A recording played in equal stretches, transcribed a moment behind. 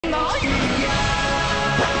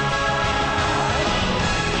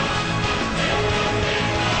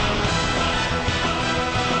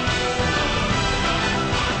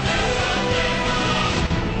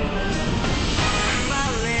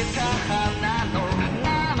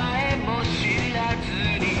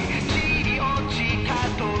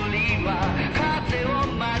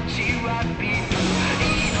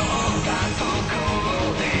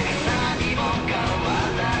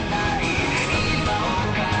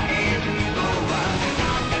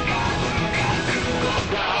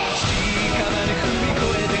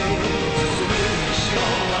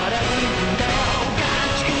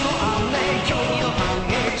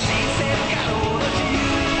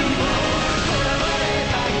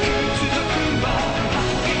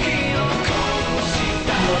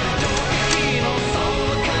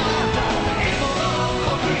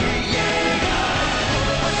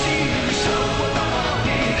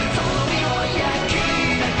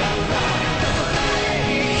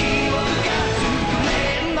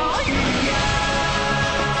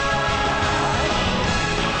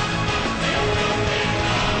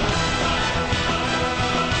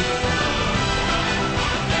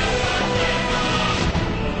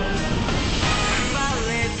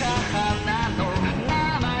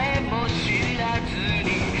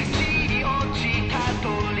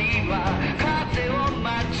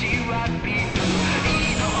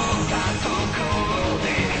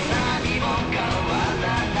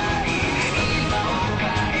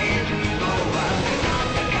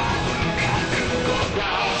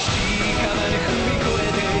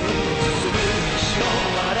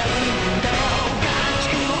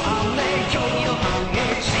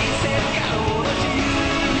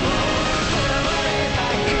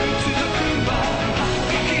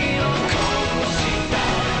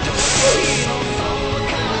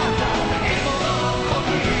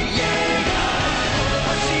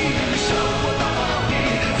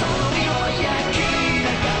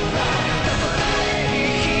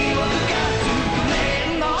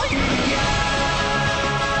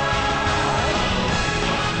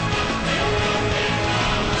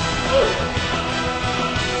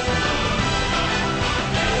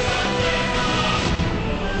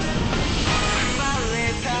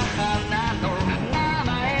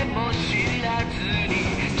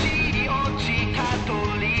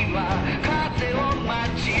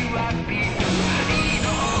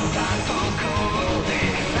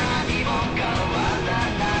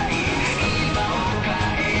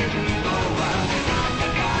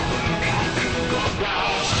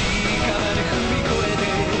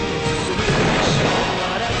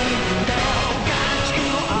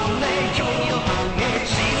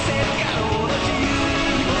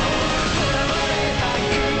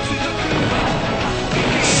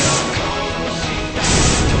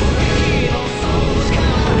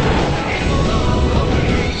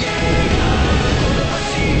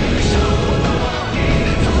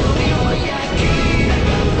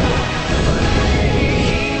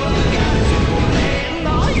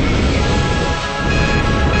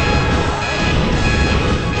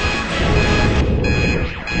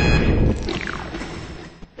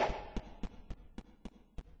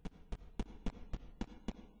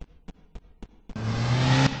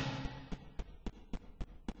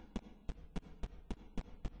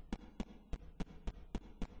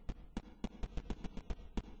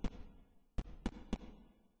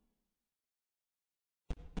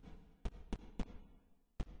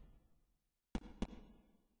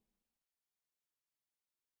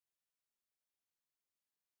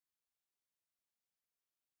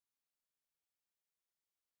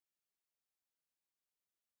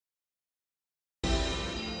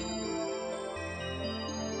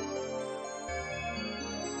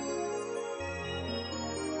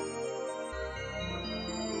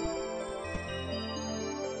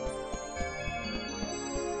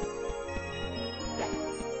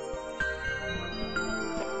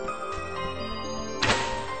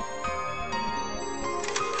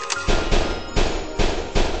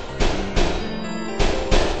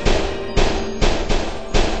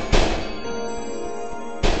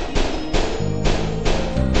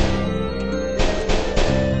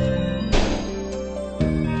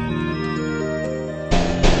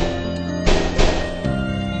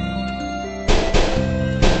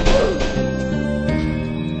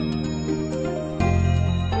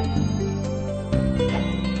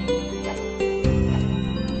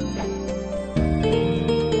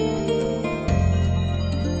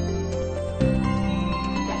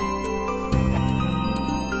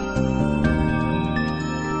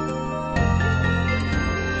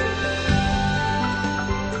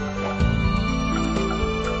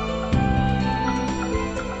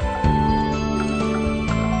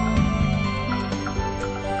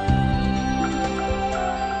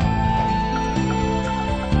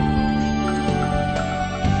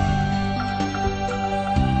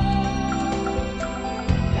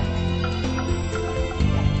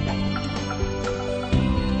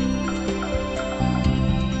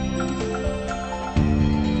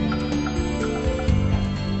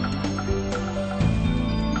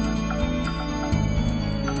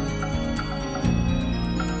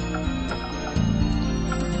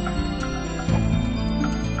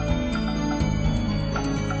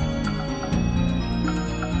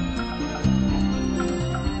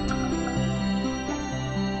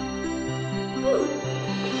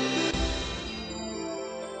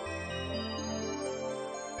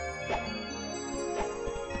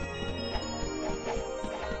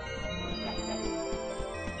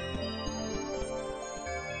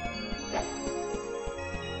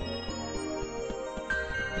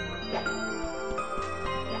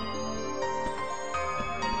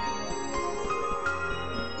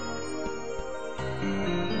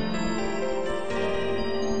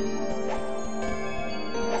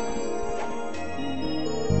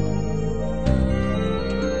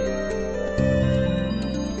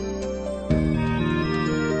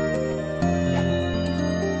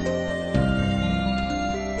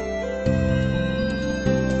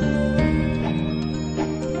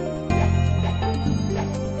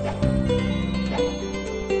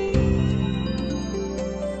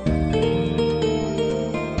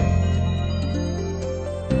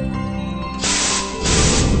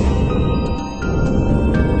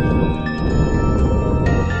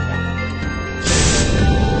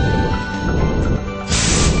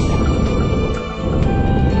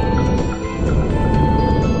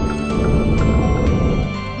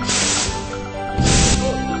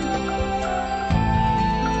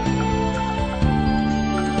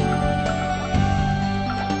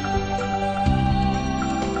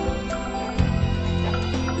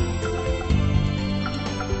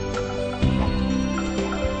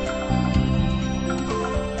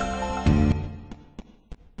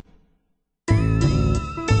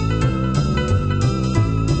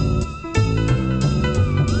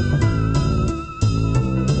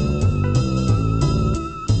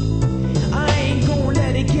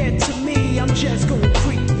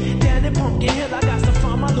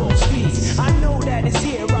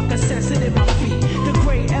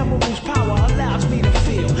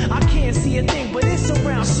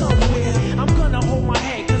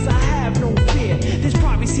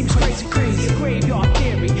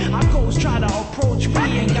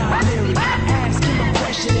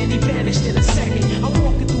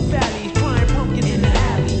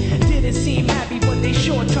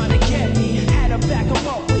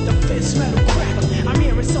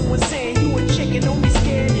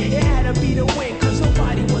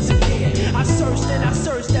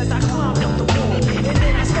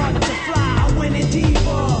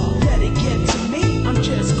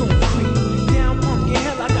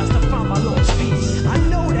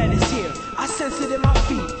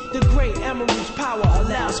emerald's power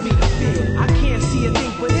allows me to feel. I can't see a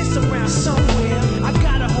thing, but it's around somewhere. I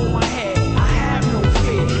gotta hold my head, I have no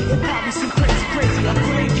fear. It probably seems crazy, crazy, a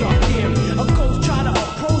graveyard theory. A ghost try to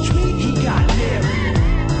approach me, he got leery.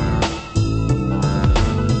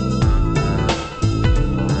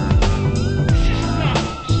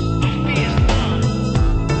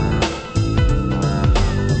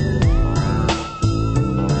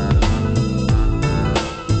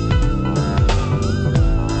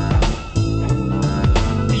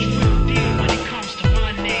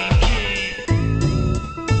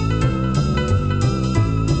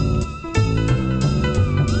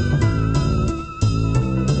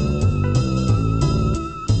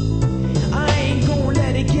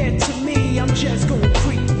 I'm just gonna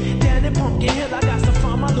creep down in Pumpkin Hill. I got to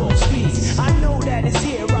find my lost piece. I know that it's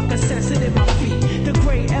here, I can sense it in my feet. The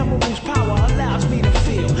great emerald's power allows me to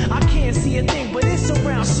feel. I can't see a thing, but it's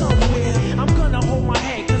around somewhere. I'm gonna hold my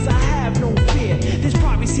head, cause I have no fear. This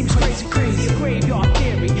probably seems crazy, crazy, a graveyard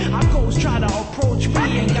theory. Our ghosts try to approach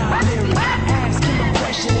me and got leery. Ask him a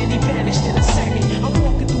question and he vanished in a second. I'm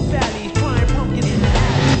walking through valleys, crying pumpkins in the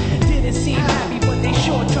alley. Didn't seem happy, but they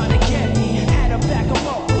sure tried to get me. Had to back them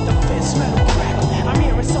up with a fist metal crackle. I'm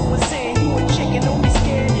hearing someone saying you a chicken, don't be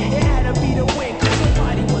scared. It had to be the wind, cause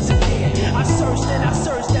nobody wasn't there. I searched and I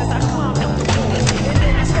searched as I climbed up the wall. And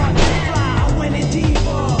then I started to fly, I went in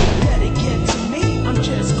deeper. Let it get to me, I'm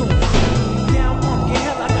just gonna creep down Pumpkin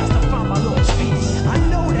Hill. I got to find my lost piece. I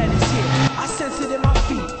know that it's here, I sense it in my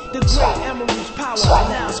feet. The great emerald's power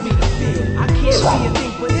allows me to feel. I can't see a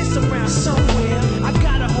thing, but it's around somewhere. I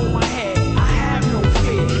gotta hold my head, I have no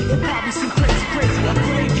fear. It probably seems crazy, crazy, a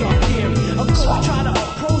graveyard theory. A ghost try to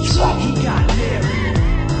approach me, he got leery.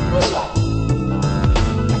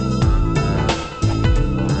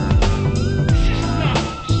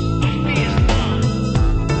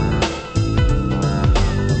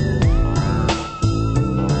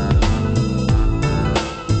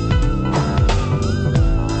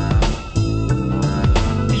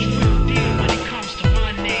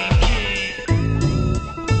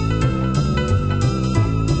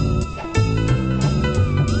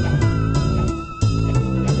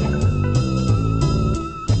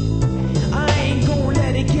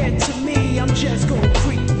 I'm just gonna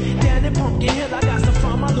creep down in Pumpkin Hill. I got to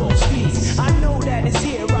find my lost piece. I know that it's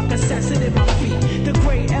here, I can sense it in my feet. The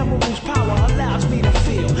great emerald's power allows me to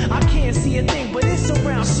feel. I can't see a thing, but it's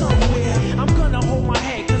around somewhere. I'm gonna hold my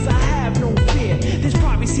head, cause I have no fear. This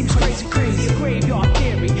probably seems crazy, crazy, a graveyard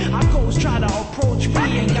theory. Our ghosts try to approach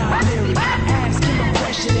me and got leery. Ask him a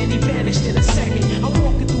question and he vanished in a second. I'm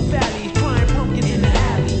walking through valleys, crying pumpkins in the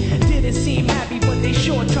alley. Didn't seem happy, but they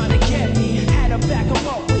sure tried to get me. Had to back them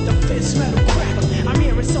up with a fist metal crackle. I'm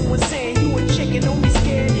hearing someone saying you a chicken, don't be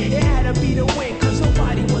scared. It had to be the wind, cause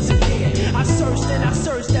nobody wasn't there. I searched and I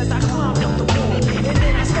searched as I climbed up the wall. And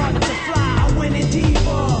then I started to fly, I went in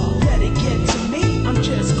deeper. Let it get to me, I'm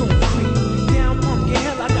just gonna creep down Pumpkin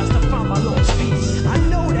Hill. I got to find my lost piece. I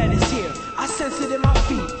know that it's here, I sense it in my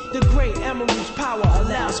feet. The great emerald's power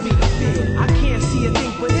allows me to feel. I can't see a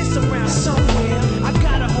thing, but